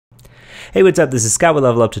Hey, what's up? This is Scott with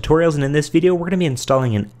Level Up Tutorials, and in this video, we're going to be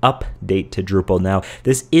installing an update to Drupal. Now,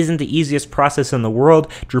 this isn't the easiest process in the world.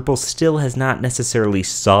 Drupal still has not necessarily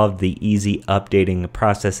solved the easy updating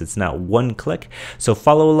process. It's not one click. So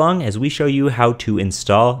follow along as we show you how to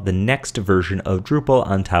install the next version of Drupal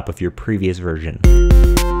on top of your previous version.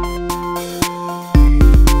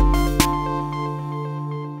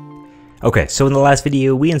 Okay, so in the last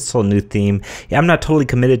video, we installed a new theme. I'm not totally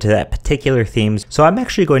committed to that particular theme, so I'm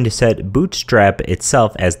actually going to set Bootstrap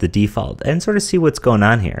itself as the default and sort of see what's going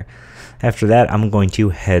on here. After that, I'm going to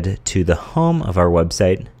head to the home of our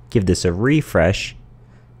website, give this a refresh,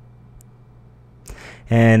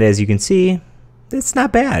 and as you can see, it's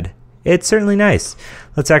not bad. It's certainly nice.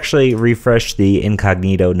 Let's actually refresh the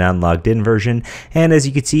incognito non-logged in version, and as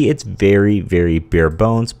you can see, it's very, very bare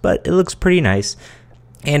bones, but it looks pretty nice.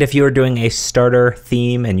 And if you were doing a starter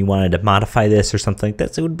theme and you wanted to modify this or something like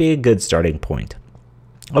that, it would be a good starting point.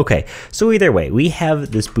 Okay, so either way, we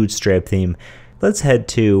have this Bootstrap theme. Let's head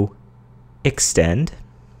to Extend.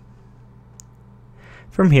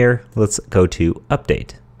 From here, let's go to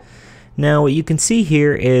Update. Now, what you can see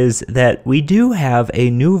here is that we do have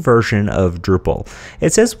a new version of Drupal.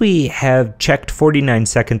 It says we have checked 49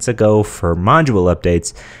 seconds ago for module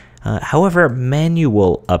updates. However,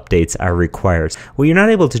 manual updates are required. What you're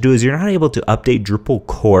not able to do is you're not able to update Drupal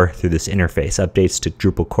core through this interface. Updates to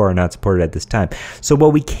Drupal core are not supported at this time. So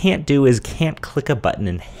what we can't do is can't click a button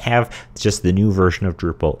and have just the new version of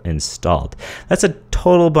Drupal installed. That's a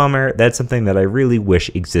total bummer. That's something that I really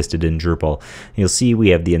wish existed in Drupal. You'll see we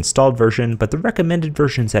have the installed version, but the recommended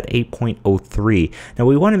version is at 8.03. Now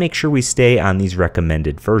we want to make sure we stay on these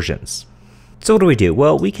recommended versions. So what do?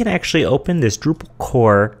 Well, we can actually open this Drupal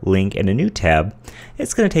core link in a new tab.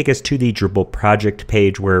 It's going to take us to the Drupal project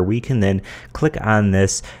page where we can then click on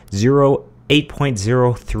this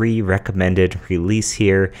 8.03 recommended release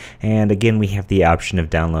here. And again, we have the option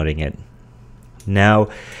of downloading it. Now,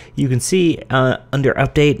 you can see under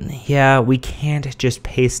update, yeah, we can't just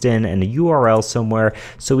paste in a URL somewhere,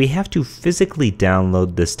 so we have to physically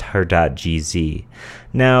download this tar.gz.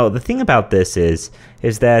 Now, the thing about this is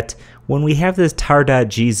that when we have this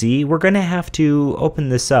tar.gz, we're going to have to open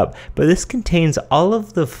this up, but this contains all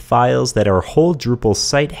of the files that our whole Drupal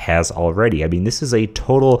site has already. I mean, this is a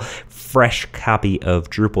total fresh copy of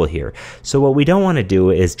Drupal here. So what we don't want to do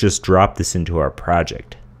is just drop this into our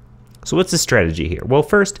project. So what's the strategy here? Well,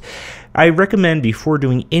 first, I recommend before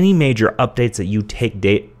doing any major updates that you take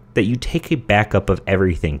a backup of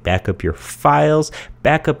everything. Back up your files,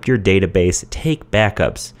 back up your database, take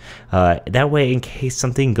backups. That way, in case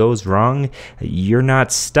something goes wrong, you're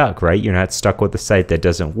not stuck, right? You're not stuck with a site that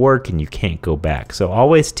doesn't work and you can't go back. So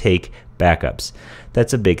always take backups.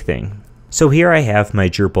 That's a big thing. So here I have my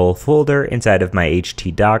Drupal folder inside of my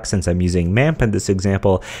htdoc. Since I'm using MAMP in this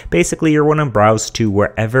example, basically you're going to browse to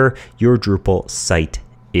wherever your Drupal site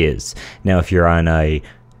is. Now if you're on an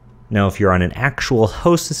actual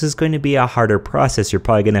host, this is going to be a harder process. You're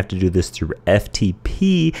probably going to have to do this through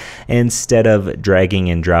FTP instead of dragging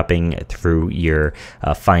and dropping through your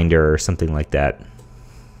Finder or something like that.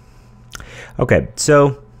 Okay,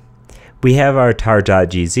 so we have our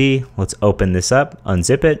tar.gz. Let's open this up,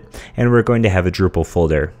 unzip it, and we're going to have a Drupal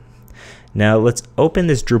folder. Now let's open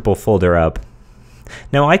this Drupal folder up.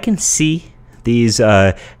 Now I can see these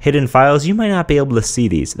hidden files. You might not be able to see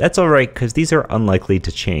these. That's all right, because these are unlikely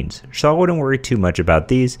to change. So I wouldn't worry too much about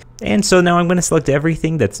these. And so now I'm going to select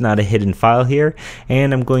everything that's not a hidden file here,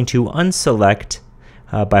 and I'm going to unselect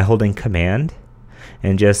by holding Command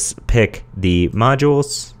and just pick the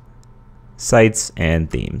modules, sites,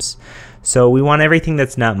 and themes. So we want everything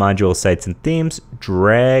that's not modules, sites, and themes.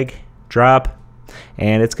 Drag, drop,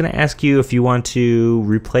 and it's going to ask you if you want to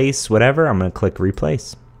replace whatever. I'm going to click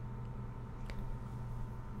Replace.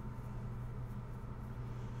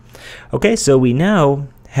 Okay, so we now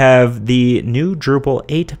have the new Drupal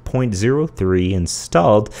 8.03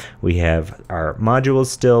 installed. We have our modules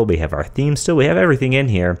still, we have our theme still, we have everything in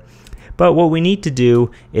here. But what we need to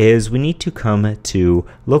do is we need to come to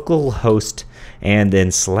localhost and then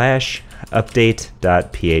 /update.php.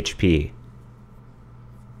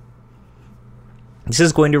 This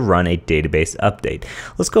is going to run a database update.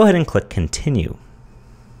 Let's go ahead and click Continue.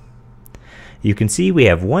 You can see we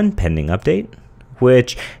have one pending update,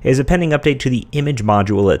 which is a pending update to the image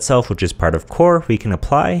module itself, which is part of core. We can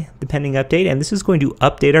apply the pending update, and this is going to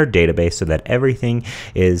update our database so that everything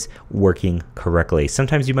is working correctly.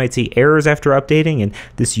 Sometimes you might see errors after updating, and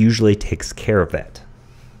this usually takes care of that.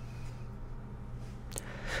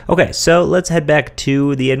 Okay, so let's head back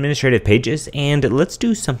to the administrative pages, and let's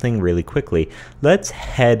do something really quickly. Let's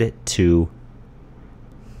head to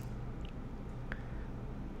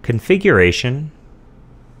configuration,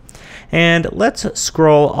 and let's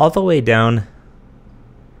scroll all the way down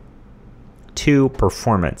to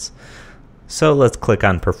performance. So let's click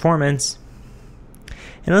on performance,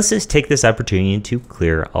 and let's just take this opportunity to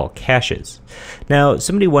clear all caches. Now,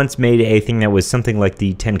 somebody once made a thing that was something like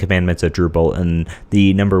the 10 commandments of Drupal, and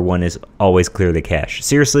the number one is always clear the cache.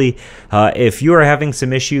 Seriously, if you are having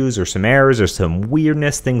some issues or some errors or some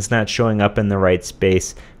weirdness, things not showing up in the right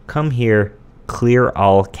space, come here, clear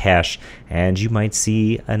all cache, and you might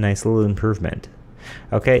see a nice little improvement.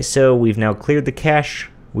 Okay, so we've now cleared the cache.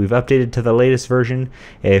 We've updated to the latest version.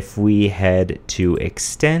 If we head to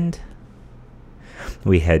extend,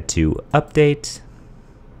 we head to update,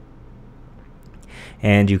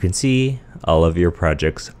 and you can see all of your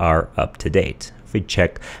projects are up to date. If we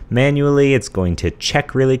check manually, it's going to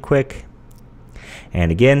check really quick. And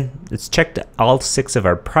again, it's checked all 6 of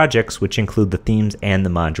our projects, which include the themes and the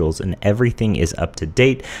modules, and everything is up to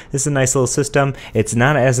date. This is a nice little system. It's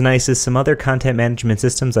not as nice as some other content management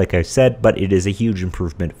systems, like I said, but it is a huge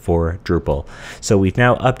improvement for Drupal. So we've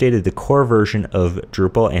now updated the core version of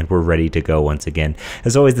Drupal, and we're ready to go once again.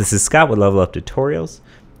 As always, this is Scott with Level Up Tutorials.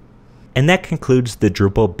 And that concludes the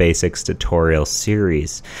Drupal Basics tutorial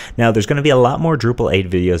series. Now, there's going to be a lot more Drupal 8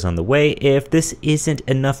 videos on the way. If this isn't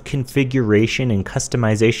enough configuration and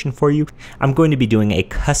customization for you, I'm going to be doing a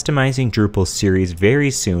customizing Drupal series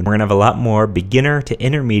very soon. We're going to have a lot more beginner to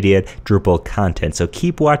intermediate Drupal content. So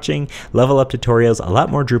keep watching Level Up Tutorials, a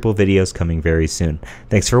lot more Drupal videos coming very soon.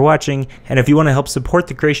 Thanks for watching, and if you want to help support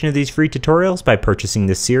the creation of these free tutorials by purchasing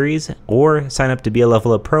this series or sign up to be a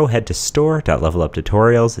Level Up Pro, head to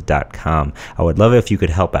store.leveluptutorials.com. I would love it if you could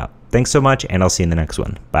help out. Thanks so much, and I'll see you in the next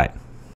one. Bye.